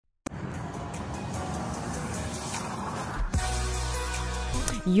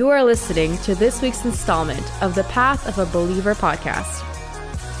You are listening to this week's installment of the Path of a Believer podcast.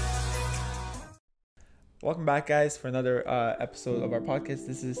 Welcome back, guys, for another episode of our podcast.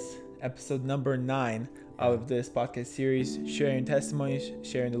 This is episode number 9 of this podcast series, sharing testimonies,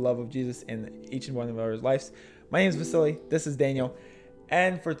 sharing the love of Jesus in each and one of our lives. My name is Vasily. This is Daniel.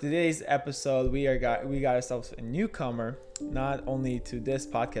 And for today's episode, we got ourselves a newcomer, not only to this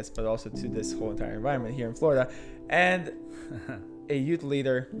podcast, but also to this whole entire environment here in Florida, and a youth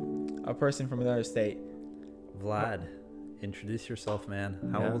leader, a person from another state. Vlad, introduce yourself, man.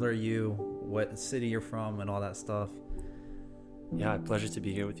 How old are you? What city you're from and all that stuff? Yeah, pleasure to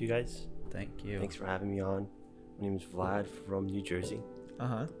be here with you guys. Thank you. Thanks for having me on. My name is Vlad from New Jersey.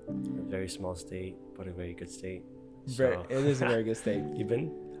 A very small state, but a very good state. It is a very good state. You've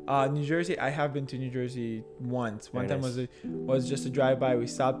been? New Jersey, I have been to New Jersey once. One time nice. was just a drive-by. We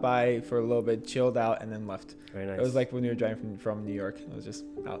stopped by for a little bit, chilled out, and then left. Very nice. It was like when we were driving from New York. It was just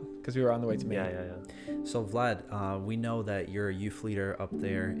out because we were on the way to Maine. Yeah. So, Vlad, we know that you're a youth leader up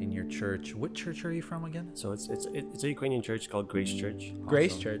there in your church. What church are you from again? So it's a Ukrainian church called Grace Church.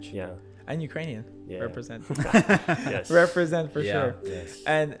 Grace Church? Yeah. And Ukrainian. Yeah. Represent. Yes. Represent for sure. Yes.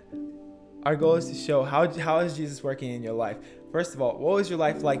 And our goal is to show how is Jesus working in your life. First of all, what was your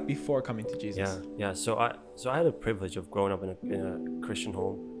life like before coming to Jesus? Yeah. So I had the privilege of growing up in a Christian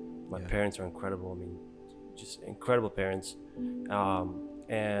home. My parents are incredible. I mean, just incredible parents.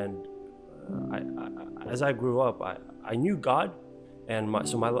 As I grew up, I knew God, and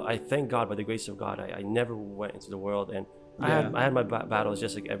I thank God by the grace of God. I never went into the world, and I had my battles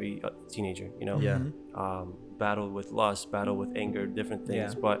just like every teenager, you know. Yeah. Battle with lust, battle with anger, different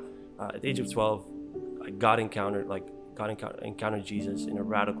things. But at the age of 12, I encountered Jesus in a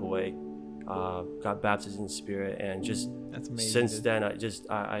radical way. Got baptized in the Spirit, and just that's amazing, since then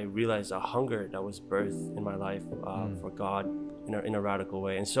I realized a hunger that was birthed in my life for God in a radical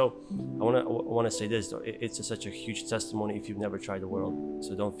way. And so I want to say this though, it's such a huge testimony if you've never tried the world.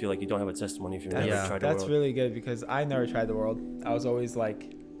 So don't feel like you don't have a testimony if you've never tried the world. That's really good, because I never tried the world. I was always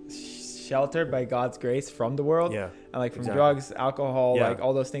like sheltered by God's grace from the world, and like from drugs, alcohol, like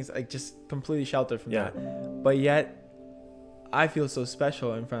all those things, like just completely sheltered from that. But yet I feel so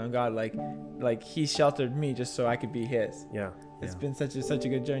special in front of God, like He sheltered me just so I could be His. It's been such a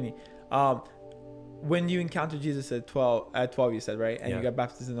good journey. When you encountered Jesus at 12 you said, right? And you got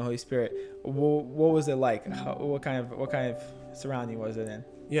baptized in the Holy Spirit. What was it like? What kind of surrounding was it in?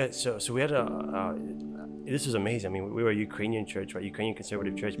 Yeah, so we had this was amazing. I mean, we were a Ukrainian church, right? Ukrainian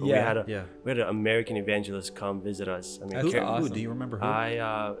conservative church, but we had an American evangelist come visit us. I mean, who do you remember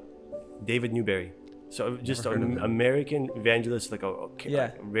who? David Newberry. So just an American evangelist, like a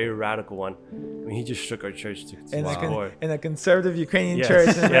very radical one. I mean, he just shook our church to core. In a conservative Ukrainian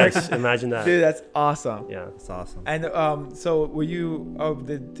church. Yes, imagine that. Dude, that's awesome. Yeah, that's awesome. And so were you?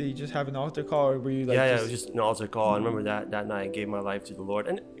 Did you just have an altar call, or were you like? It was just an altar call. I remember that night I gave my life to the Lord,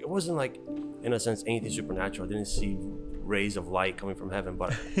 and it wasn't like, in a sense, anything supernatural. I didn't see rays of light coming from heaven,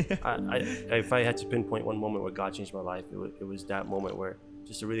 but if I had to pinpoint one moment where God changed my life, it was that moment where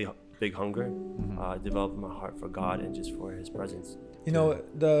just a really big hunger developed in my heart for God and just for His presence. You know,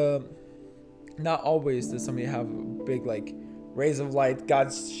 not always does somebody have big like rays of light.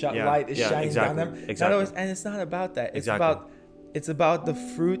 God's light is shining down them. Not always, and it's not about that. It's about the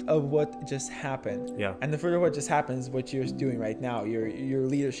fruit of what just happened. And the fruit of what just happened is what you're doing right now. Your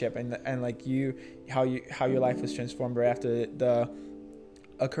leadership and like how your life was transformed right after the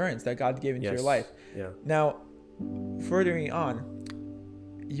occurrence that God gave into your life. Now, furthering on,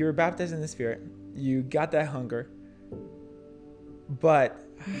 you were baptized in the Spirit. You got that hunger. But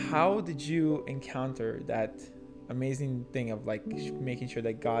how did you encounter that amazing thing of like making sure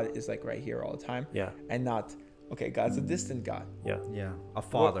that God is like right here all the time? And not, okay, God's a distant God. A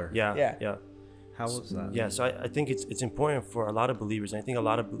father. How was that? So I think it's important for a lot of believers, and I think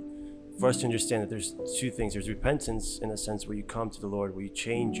for us to understand that there's two things. There's repentance in a sense where you come to the Lord, where you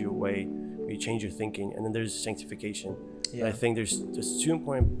change your way, where you change your thinking, and then there's sanctification. And I think there's two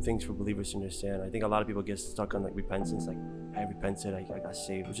important things for believers to understand. I think a lot of people get stuck on like repentance, like I repented, I got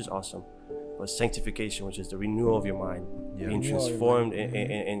saved, which is awesome. But sanctification, which is the renewal of your mind, being transformed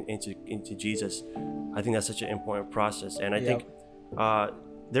into Jesus, I think that's such an important process. And I think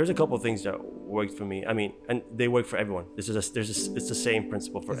there's a couple of things that worked for me. I mean, and they work for everyone. It's the same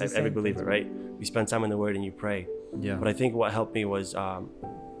principle for every believer, right? You spend time in the Word and you pray. But I think what helped me was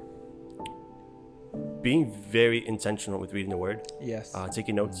being very intentional with reading the Word.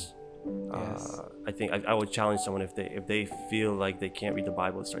 Taking notes. I think I would challenge someone if they feel like they can't read the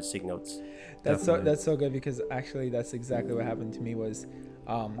Bible, start taking notes. That's so good, because actually that's exactly what happened to me. Was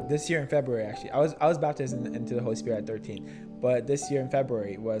This year in February, actually, I was baptized into the Holy Spirit at 13, but this year in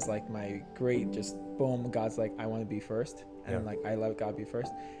February was like my great, just boom, God's like, I want to be first, and like I let God be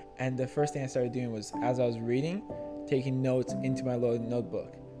first. And the first thing I started doing was, as I was reading, taking notes into my little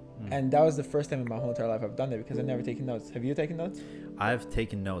notebook. And that was the first time in my whole entire life I've done that, because I've never taken notes. Have you taken notes? I've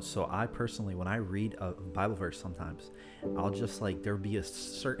taken notes. So I personally, when I read a Bible verse sometimes, I'll just like, there'll be a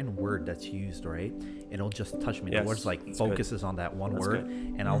certain word that's used, right? And it'll just touch me. The Lord's like focuses on that one word,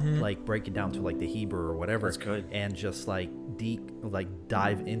 and I'll like break it down to like the Hebrew or whatever. That's good. And just like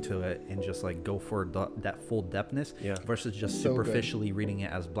dive into it and just like go for that full depthness versus just superficially reading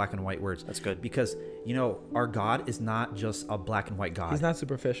it as black and white words. That's good. Because, you know, our God is not just a black and white God. He's not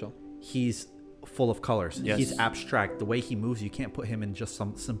superficial. He's full of colors. He's abstract. The way he moves, you can't put him in just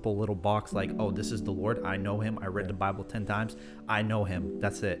some simple little box like, oh, this is the Lord. I know him. I read the Bible 10 times. I know him.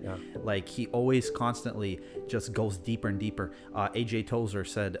 That's it. Like, he always constantly just goes deeper and deeper. A.J. Tozer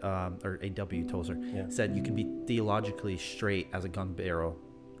said, or A.W. Tozer said, you can be theologically straight as a gun barrel,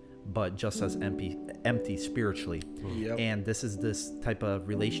 but just as empty spiritually. And this is this type of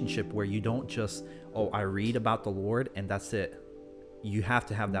relationship where you don't just, oh, I read about the Lord and that's it. You have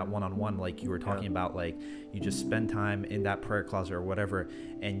to have that one-on-one, like you were talking about, like you just spend time in that prayer closet or whatever,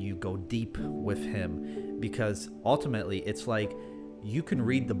 and you go deep with him, because ultimately it's like you can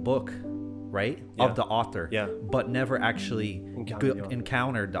read the book, right, of the author, but never actually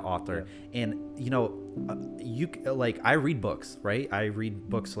encountered the author. And you know, like I read books, right? I read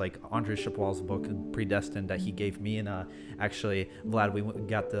books like Andre Chapwell's book Predestined that he gave me, and actually Vlad, we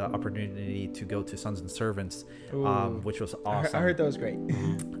got the opportunity to go to Sons and Servants, which was awesome. I heard that was great.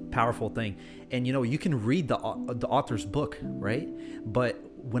 Powerful thing. And you know, you can read the author's book, right? But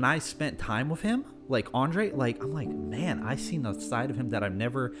when I spent time with him, like Andre, like I'm like, man, I seen a side of him that I've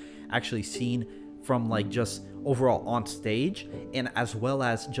never actually seen from like just overall on stage, and as well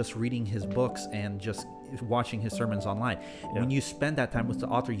as just reading his books and just watching his sermons online. When you spend that time with the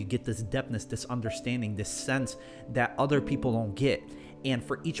author, you get this depthness, this understanding, this sense that other people don't get. And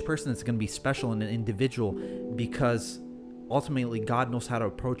for each person, it's going to be special and an individual, because ultimately God knows how to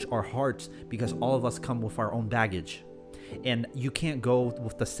approach our hearts, because all of us come with our own baggage. And you can't go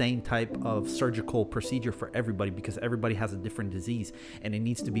with the same type of surgical procedure for everybody, because everybody has a different disease, and it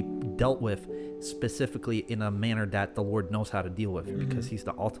needs to be dealt with specifically in a manner that the Lord knows how to deal with, because he's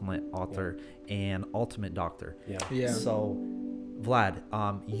the ultimate author and ultimate doctor. So Vlad,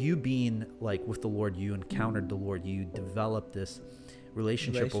 you being like with the Lord, you encountered the Lord, you developed this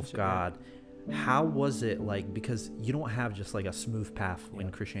relationship with God. How was it like, because you don't have just like a smooth path in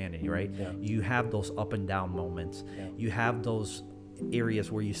Christianity, right? You have those up and down moments. You have those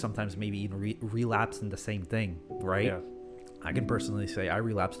areas where you sometimes maybe even relapse in the same thing, right? I can personally say I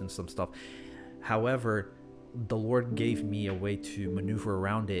relapsed in some stuff. However, the Lord gave me a way to maneuver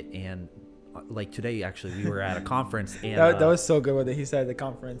around it. And like today, actually, we were at a conference, and that was so good what he said at the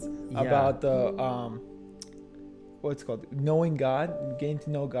conference about the what's it called, knowing God, getting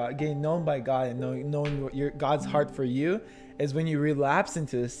to know God, getting known by God, and knowing your God's heart for you is when you relapse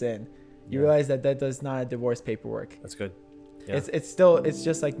into the sin. You realize that does not divorce paperwork. That's good. It's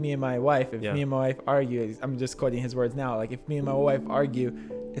just like me and my wife. If me and my wife argue, I'm just quoting his words now, like if me and my wife argue,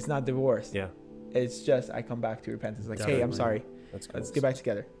 it's not divorce. It's just I come back to repentance, like, hey, I'm sorry. Let's get back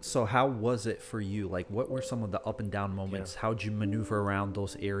together. So how was it for you? Like, what were some of the up and down moments? How'd you maneuver around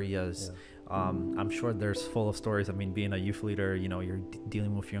those areas? I'm sure there's full of stories. I mean, being a youth leader, you know, you're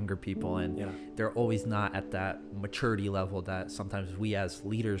dealing with younger people, and they're always not at that maturity level that sometimes we as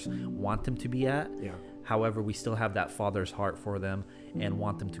leaders want them to be at. However, we still have that father's heart for them and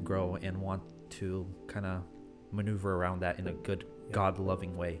want them to grow and want to kind of maneuver around that in a good,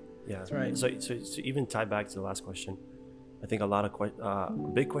 God-loving way. That's right. So even tie back to the last question, I think a lot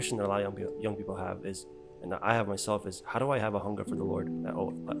of big question that a lot of young people have is, and I have myself, is how do I have a hunger for the Lord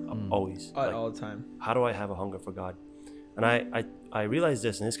always? All the time. How do I have a hunger for God? And I realized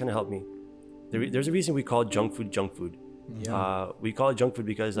this, and this kind of helped me. There's a reason we call junk food junk food. We call it junk food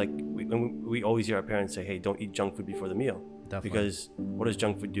because like we always hear our parents say, hey, don't eat junk food before the meal. Definitely. Because what does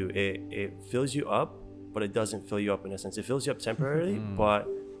junk food do? It fills you up, but it doesn't fill you up in a sense. It fills you up temporarily, but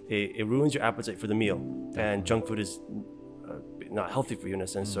it ruins your appetite for the meal. Definitely. And junk food is not healthy for you in a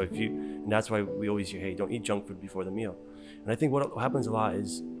sense. So and that's why we always hear, hey, don't eat junk food before the meal. And I think what happens a lot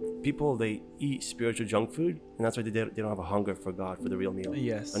is people, they eat spiritual junk food, and that's why they don't have a hunger for God, for the real meal.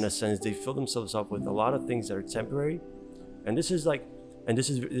 In a sense, they fill themselves up with a lot of things that are temporary. And this is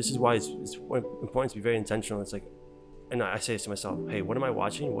why it's important to be very intentional. It's like and I say this to myself, hey, what am I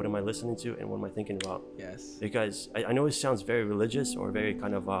watching? What am I listening to? And what am I thinking about? Yes. Because I know it sounds very religious or very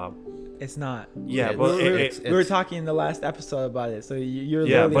kind of it's not. Yeah, but we were talking in the last episode about it, so you're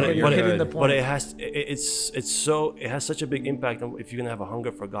hitting the point. But it has such a big impact on if you're gonna have a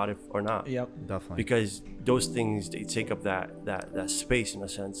hunger for God or not. Yep, definitely. Because those things, they take up that space in a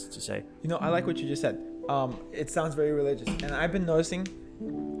sense to say. I like what you just said. It sounds very religious, and I've been noticing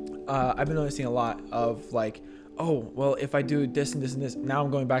a lot of like, oh well, if I do this and this and this, now I'm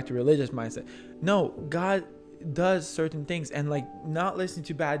going back to religious mindset. No, God does certain things, and like not listening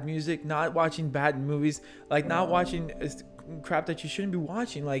to bad music, not watching bad movies, like not watching crap that you shouldn't be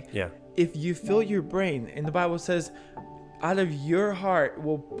watching. Like, if you fill your brain, and the Bible says, out of your heart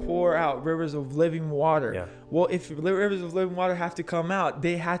will pour out rivers of living water. Yeah. Well, if rivers of living water have to come out,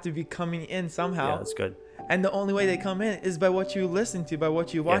 they have to be coming in somehow. Yeah, that's good. And the only way they come in is by what you listen to, by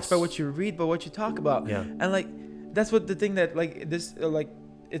what you watch, by what you read, by what you talk about. Yeah. And like, that's what the thing that like this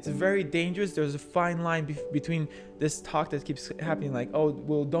it's very dangerous. There's a fine line between this talk that keeps happening, like, oh,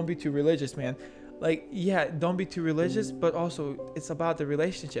 well, don't be too religious, man. Like, yeah, don't be too religious, but also it's about the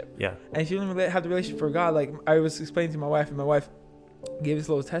relationship. Yeah. And if you don't have the relationship for God, like I was explaining to my wife, and my wife gave this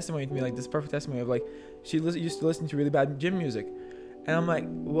little testimony to me, like this perfect testimony of like, she used to listen to really bad gym music. And I'm like,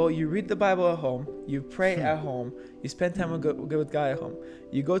 well, you read the Bible at home, you pray at home, you spend time with God at home.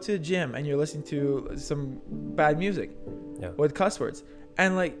 You go to the gym and you're listening to some bad music with cuss words.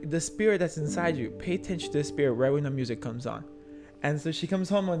 And like the spirit that's inside you, pay attention to the spirit right when the music comes on. And so she comes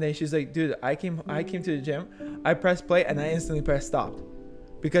home one day, she's like, dude, I came to the gym, I pressed play, and I instantly pressed stop.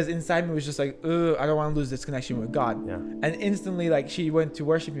 Because inside me was just like, ugh, I don't want to lose this connection with God. Yeah. And instantly, like, she went to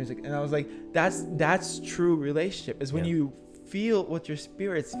worship music. And I was like, that's true relationship, is when you feel what your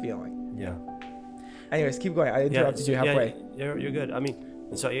spirit's feeling. Yeah. Anyways, keep going. I interrupted you halfway. Yeah, you're good. I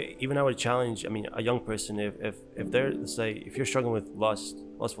mean, so even I would challenge, a young person, if they're, let's say, if you're struggling with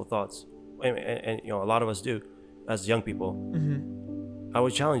lustful thoughts, and a lot of us do as young people, I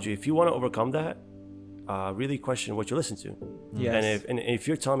would challenge you, if you want to overcome that, really question what you listen to. Yes. And if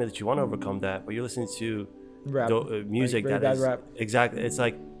you're telling me that you want to overcome that, but you're listening to rap, music like that is rap. Exactly, it's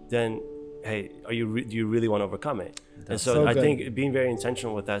like, then hey, do you really want to overcome it? That's and so I think being very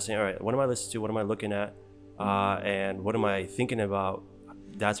intentional with that, saying, all right, what am I listening to? What am I looking at? And what am I thinking about?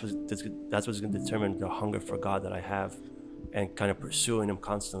 That's what's going to determine the hunger for God that I have, and kind of pursuing Him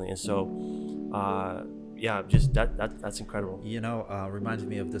constantly. And so, just that's incredible. Reminds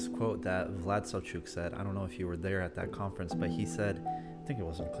me of this quote that VLAD said. I don't know if you were there at that conference, but he said, I think it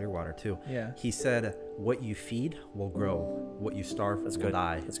was in Clearwater too. Yeah. He said, "What you feed will grow. What you starve will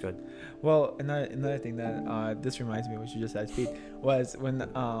die." That's good. Well, another thing that this reminds me of what you just said, feed, was when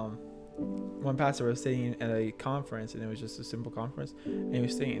one pastor was sitting at a conference, and it was just a simple conference, and he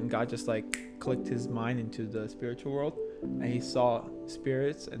was sitting, and God just like clicked his mind into the spiritual world, and he saw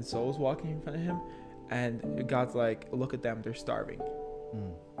spirits and souls walking in front of him, and God's like, look at them, they're starving.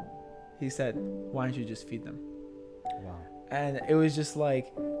 He said, why don't you just feed them? Wow. And it was just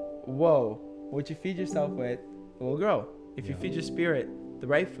like, whoa, what you feed yourself with, it will grow. If you feed your spirit the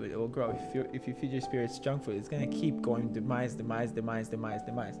right food, it will grow. If you feed your spirit junk food, it's going to keep going demise.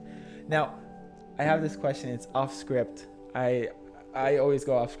 Now, I have this question. It's off script. I always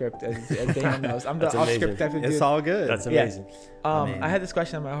go off script, as Daniel knows. I'm the off script type of dude. It's all good. That's amazing. Yeah. I had this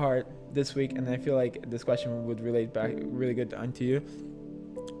question on my heart this week, and I feel like this question would relate back really good onto you.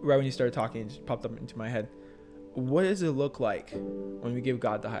 Right when you started talking, it just popped up into my head. What does it look like when we give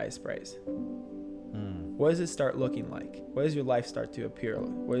God the highest praise? What does it start looking like? What does your life start to appear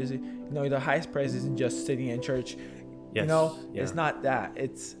like? What is it? The highest praise isn't just sitting in church. Yes. It's not that.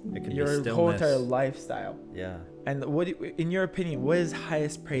 It's your whole entire lifestyle. Yeah. And what, in your opinion, what does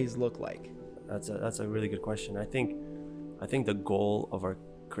highest praise look like? That's a really good question. I think the goal of our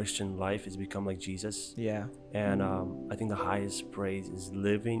Christian life is become like Jesus. Yeah. And I think the highest praise is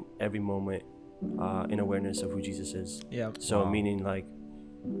living every moment in awareness of who Jesus is. Yeah. So meaning like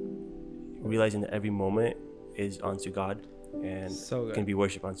realizing that every moment is unto God and can be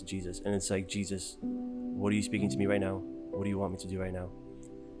worship unto Jesus. And it's like, Jesus, what are you speaking to me right now? What do you want me to do right now?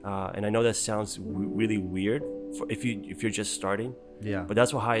 And I know that sounds really weird if you're just starting. Yeah. But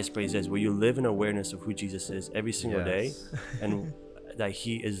that's what highest praise is, where you live in awareness of who Jesus is every single day, and that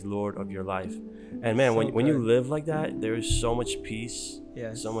He is Lord of your life. And man, when you live like that, there is so much peace,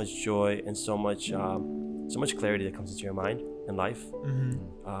 so much joy, and so much clarity that comes into your mind and life.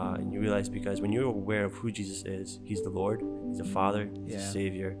 And you realize, because when you're aware of who Jesus is, He's the Lord, He's the Father, He's the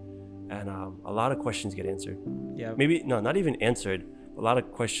Savior, and a lot of questions get answered. Yeah. Maybe not even answered. A lot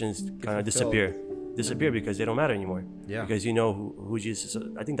of questions kind of disappear. disappear because they don't matter anymore. Yeah. Because you know who Jesus is.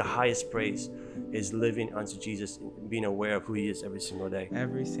 So I think the highest praise is living unto Jesus, being aware of who he is every single day.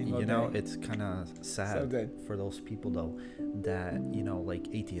 Every single day. You know, it's kind of sad So good. for those people though, that, you know, like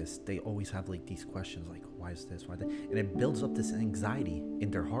atheists, they always have like these questions like, why is this, why that, and it builds up this anxiety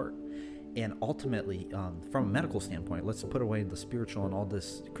in their heart. And ultimately, from a medical standpoint, let's put away the spiritual and all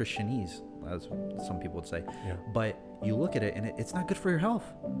this Christianese, as some people would say. Yeah. But you look at it and it's not good for your health.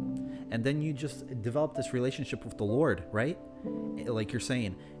 And then you just develop this relationship with the Lord, right? Like you're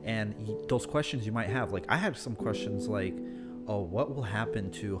saying. And those questions you might have, like I had some questions like, oh, what will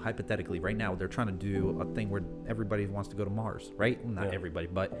happen to, hypothetically, right now, they're trying to do a thing where everybody wants to go to Mars, right? Not everybody,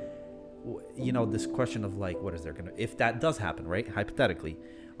 but, you know, this question of like, what is there going to, if that does happen, right? Hypothetically.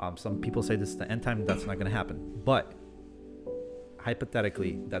 Some people say this is the end time. That's not going to happen. But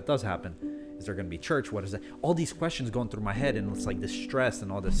hypothetically, that does happen. Is there going to be church? What is that? All these questions going through my head, and it's like this stress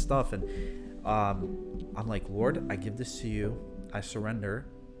and all this stuff. And I'm like, Lord, I give this to you. I surrender.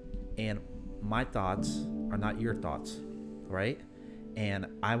 And my thoughts are not your thoughts, right? And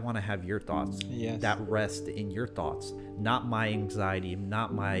I want to have your thoughts that rest in your thoughts, not my anxiety,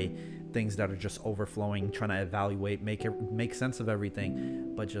 not my things that are just overflowing, trying to evaluate, make sense of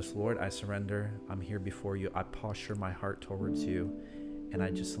everything, but just, Lord, I surrender. I'm here before you. I posture my heart towards you, and I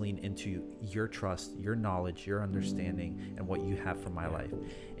just lean into your trust, your knowledge, your understanding, and what you have for my life.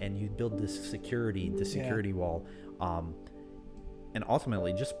 And you build this security wall, and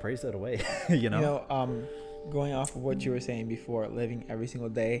ultimately just praise that away. You know, going off of what you were saying before, living every single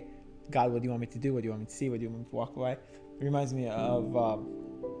day, God, what do you want me to do? What do you want me to see? What do you want me to walk away? It reminds me of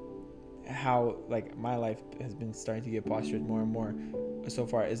how like my life has been starting to get postured more and more so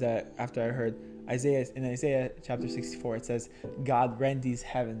far, is that after I heard Isaiah chapter 64, it says God rent these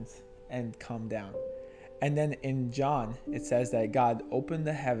heavens and come down. And then in John it says that God opened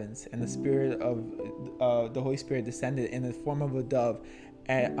the heavens and the spirit of the Holy Spirit descended in the form of a dove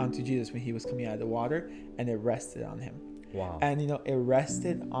onto Jesus when he was coming out of the water, and it rested on him. Wow. And you know, it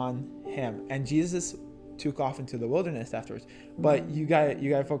rested on him, and Jesus took off into the wilderness afterwards. But you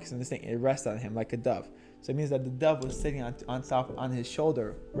gotta focus on this thing. It rests on him like a dove. So it means that the dove was sitting on top on his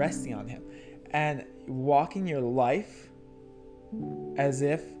shoulder, resting on him, and walking your life as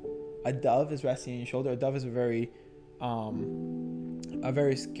if a dove is resting on your shoulder. A dove is a very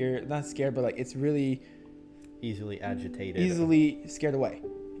scared, not scared, but like it's really easily agitated, easily scared away.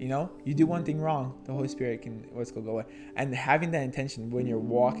 You know, you do one thing wrong, the Holy Spirit can go away. And having that intention when you're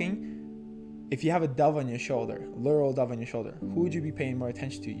walking, if you have a dove on your shoulder, literal dove on your shoulder, who would you be paying more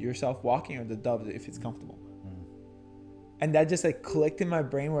attention to? Yourself walking or the dove if it's comfortable? And that just like clicked in my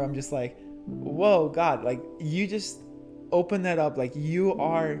brain where I'm just like, whoa, God, like you just opened that up. Like you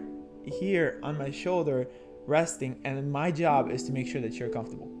are here on my shoulder resting, and my job is to make sure that you're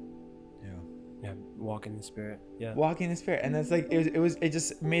comfortable. Yeah, walk in the Spirit. Yeah, walking in the Spirit. And it's like it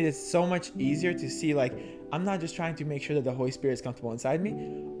just made it so much easier to see, like, I'm not just trying to make sure that the Holy Spirit is comfortable inside me,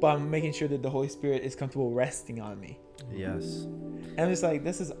 but I'm making sure that the Holy Spirit is comfortable resting on me. Yes. And I'm just like,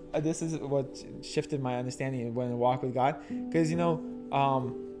 this is what shifted my understanding when I walk with God, because you know,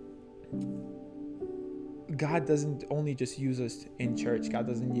 God doesn't only just use us in church. God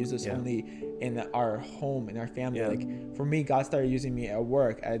doesn't use us only in our home, in our family. Yeah. Like for me, God started using me at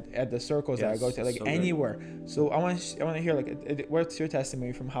work, at the circles that I go to, like so anywhere. Good. So I want to hear, like, what's your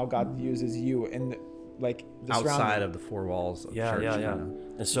testimony from how God uses you in like the outside of the four walls of church? Yeah.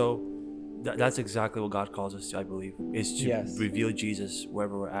 And so that's exactly what God calls us to, I believe, is to reveal Jesus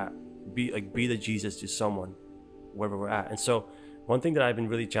wherever we're at. Be the Jesus to someone wherever we're at. And so one thing that I've been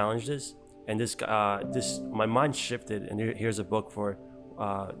really challenged is, and this my mind shifted, and here's a book for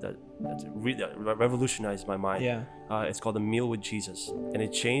that revolutionized my mind. It's called A Meal with Jesus, and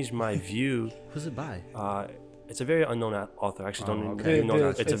it changed my view. Who's it by? It's a very unknown author. I actually don't even know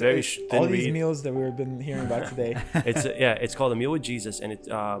that. It's a very thin all these read. meals that we've been hearing about today. It's called A Meal with Jesus, and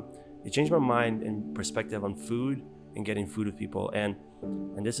it changed my mind and perspective on food and getting food with people. And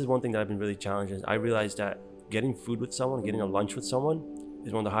this is one thing that I've been really challenged. Is I realized that getting food with someone, getting a lunch with someone,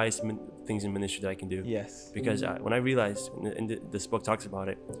 is one of the highest things in ministry that I can do. Yes. Because when I realized, and this book talks about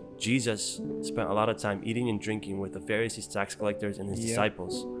it, Jesus spent a lot of time eating and drinking with the Pharisees, tax collectors, and his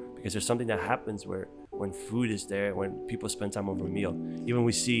disciples. Because there's something that happens when food is there, when people spend time over a meal. Even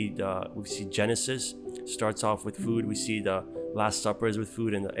we see Genesis starts off with food. We see the Last Supper is with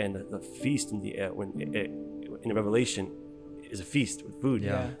food, and the feast in the Revelation is a feast with food.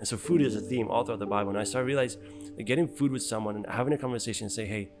 And so food is a theme all throughout the Bible. And I started realizing that getting food with someone and having a conversation and say,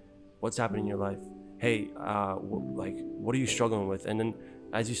 hey, what's happening in your life? Hey, what are you struggling with? And then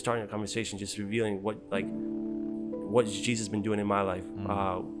as you start a conversation, just revealing what Jesus been doing in my life.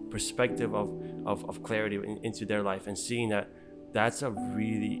 perspective of clarity into their life, and seeing that that's a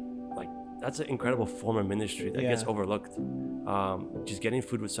really that's an incredible form of ministry that gets overlooked. Just getting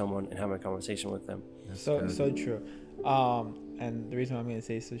food with someone and having a conversation with them. So true. And the reason why I'm going to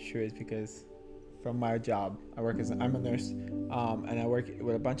say so true is because from my job, I'm a nurse, and I work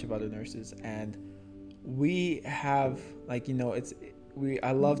with a bunch of other nurses, and we have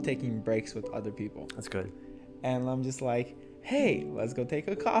I love taking breaks with other people. That's good. And I'm just like, hey, let's go take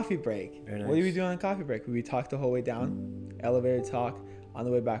a coffee break. Very nice. What do we do on a coffee break? We talk the whole way down, elevator talk. On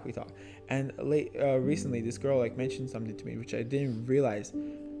the way back, we talk. And recently, this girl mentioned something to me, which I didn't realize.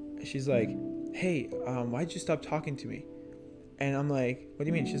 She's like, hey, why'd you stop talking to me? And I'm like, what do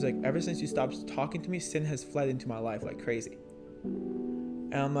you mean? She's like, ever since you stopped talking to me, sin has fled into my life like crazy.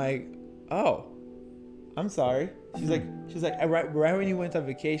 And I'm like, oh, I'm sorry. She's like, right when you went on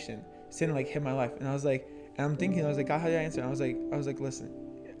vacation, sin hit my life. And I was like, and I'm thinking, I was like, God, how do I answer? And I was like, listen,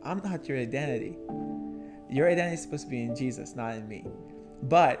 I'm not your identity. Your identity is supposed to be in Jesus, not in me.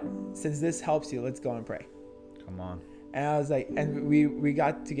 But since this helps you, let's go and pray. Come on. And I was like, and we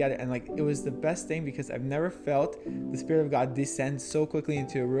got together, and it was the best thing, because I've never felt the Spirit of God descend so quickly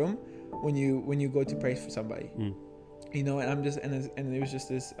into a room when you go to pray for somebody. And I'm just and it was just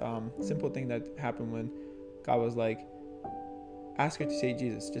this simple thing that happened when God was like, ask her to say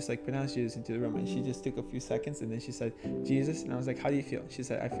Jesus, just pronounce Jesus into the room. And she just took a few seconds, and then she said Jesus. And I was like, how do you feel? She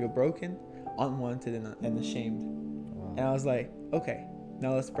said, I feel broken, unwanted, and ashamed. Wow. And I was like, okay,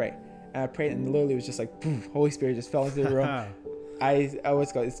 now let's pray. And I prayed, and literally it was just poof, Holy Spirit just fell into the room.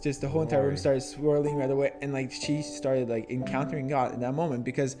 It's just the whole entire room started swirling right away, and she started encountering God in that moment,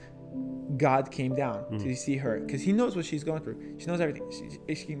 because God came down to see her, because He knows what she's going through. She knows everything.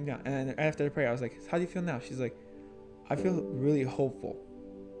 She came down, and then after the prayer, I was like, how do you feel now? She's like, I feel really hopeful.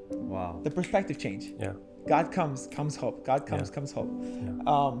 Wow. The perspective change. Yeah. God comes hope. God comes hope.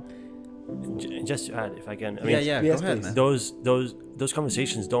 Yeah. Just to add, if I can, go ahead, man. Those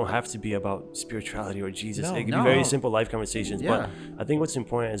conversations don't have to be about spirituality or Jesus. It can be very simple life conversations. But I think what's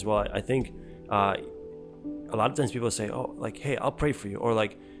important as well, I think a lot of times people say, oh, hey, I'll pray for you, or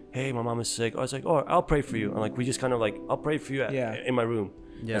hey, my mom is sick, or it's oh, I'll pray for you, and we just kind of I'll pray for you in my room.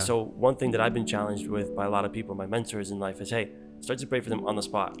 Yeah. And so one thing that I've been challenged with by a lot of people, my mentors in life, is hey, start to pray for them on the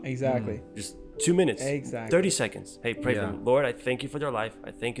spot. Exactly. Just 2 minutes. Exactly. 30 seconds. Hey, pray for them. Lord, I thank you for their life.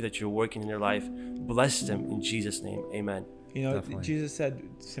 I thank you that you're working in their life. Bless them in Jesus' name. Amen. Definitely. Jesus said,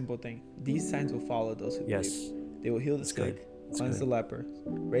 simple thing, these signs will follow those who believe. They will heal the sick, cleanse the lepers,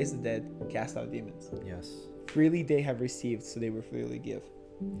 raise the dead, cast out demons. Yes. Freely they have received, so they will freely give.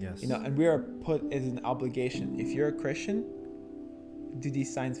 Yes. And we are put as an obligation. If you're a Christian, do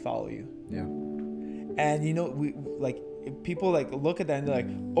these signs follow you? Yeah. And we if people look at that and they're like,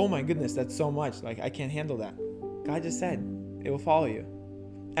 oh my goodness, that's so much, I can't handle that. God just said it will follow you.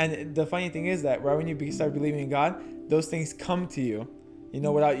 And the funny thing is that right when you start believing in God, those things come to you,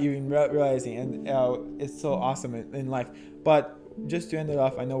 without you even realizing. And it's so awesome in life. But just to end it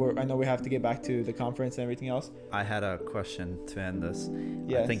off, I know we have to get back to the conference and everything else. I had a question to end this.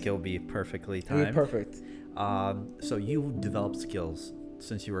 Yes. I think it'll be perfectly timed. It'll be perfect. So you developed skills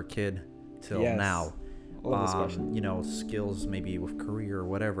since you were a kid till now. Skills maybe with career or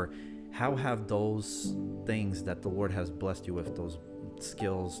whatever. How have those things that the Lord has blessed you with, those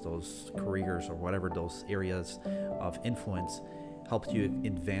skills, those careers, or whatever, those areas of influence, helped you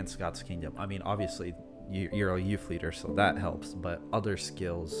advance God's kingdom? I mean, obviously, you're a youth leader, so that helps. But other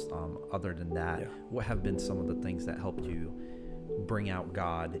skills, other than that, what have been some of the things that helped you bring out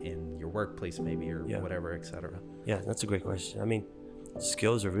God in your workplace, maybe, or whatever, etc.? Yeah, that's a great question. I mean,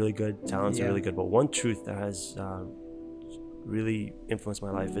 skills are really good, talents are really good, but one truth that has really influenced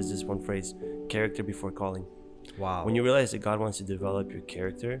my life is this one phrase: character before calling. Wow. When you realize that God wants to develop your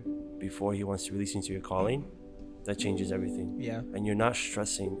character before He wants to release you into your calling, that changes everything. Yeah. And you're not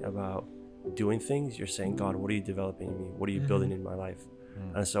stressing about doing things. You're saying, God, what are you developing in me? What are you building in my life?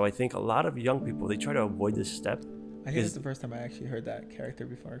 And so I think a lot of young people, they try to avoid this step. I think it's the first time I actually heard that, character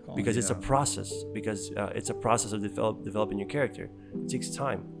before calling. Because it's a process. Because it's a process of developing your character. It takes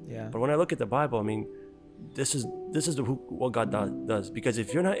time. Yeah. But when I look at the Bible, I mean, this is what God does. Because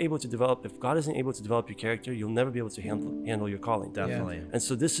if you're not able to develop, if God isn't able to develop your character, you'll never be able to handle your calling. Definitely. Yeah. And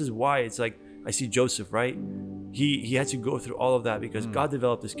so this is why it's I see Joseph, right? He had to go through all of that because God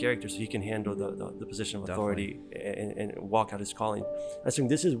developed his character so he can handle the position of authority and walk out his calling. I think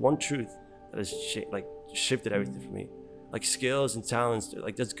this is one truth that has shifted everything for me. Skills and talents,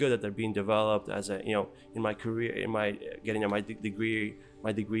 that's good that they're being developed as in my career, in my getting my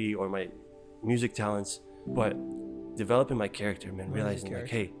degree or my music talents, but developing my character, man, realizing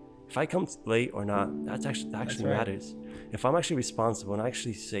hey, if I come late or not, that actually right. matters. If I'm actually responsible and I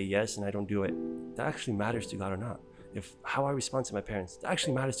actually say yes and I don't do it, that actually matters to God or not. If how I respond to my parents, that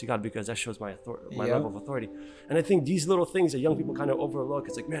actually matters to God, because that shows my level of authority. And I think these little things that young people kind of overlook,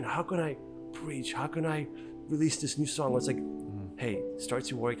 it's like, man, how can I preach? How can I release this new song? Well, it's like, hey, start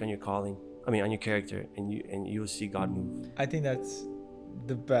to work on your calling. I mean, on your character, and you'll see God move. I think that's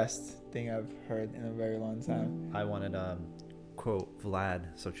the best thing I've heard in a very long time. I wanted quote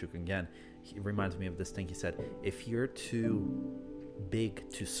VLAD again. He reminds me of this thing he said: if you're too big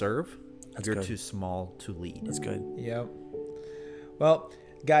to serve, you're too small to lead. That's good. Yep. Well,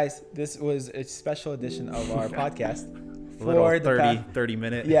 guys, this was a special edition of our podcast. For the 30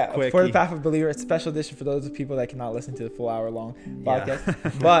 minute quickie. For the Path of Believer, it's a special edition for those people that cannot listen to the full hour long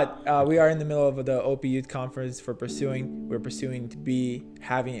podcast. But we are in the middle of the OP Youth Conference we're pursuing to be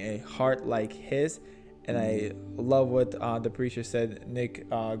having a heart like his. And I love what the preacher said, Nick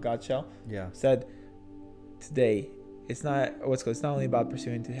Gottschall said today. It's not only about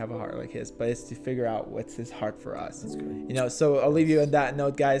pursuing to have a heart like his, but it's to figure out what's his heart for us. That's good. So I'll leave you on that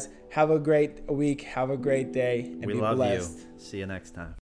note, guys. Have a great week. Have a great day. And we be love blessed. you. See you next time.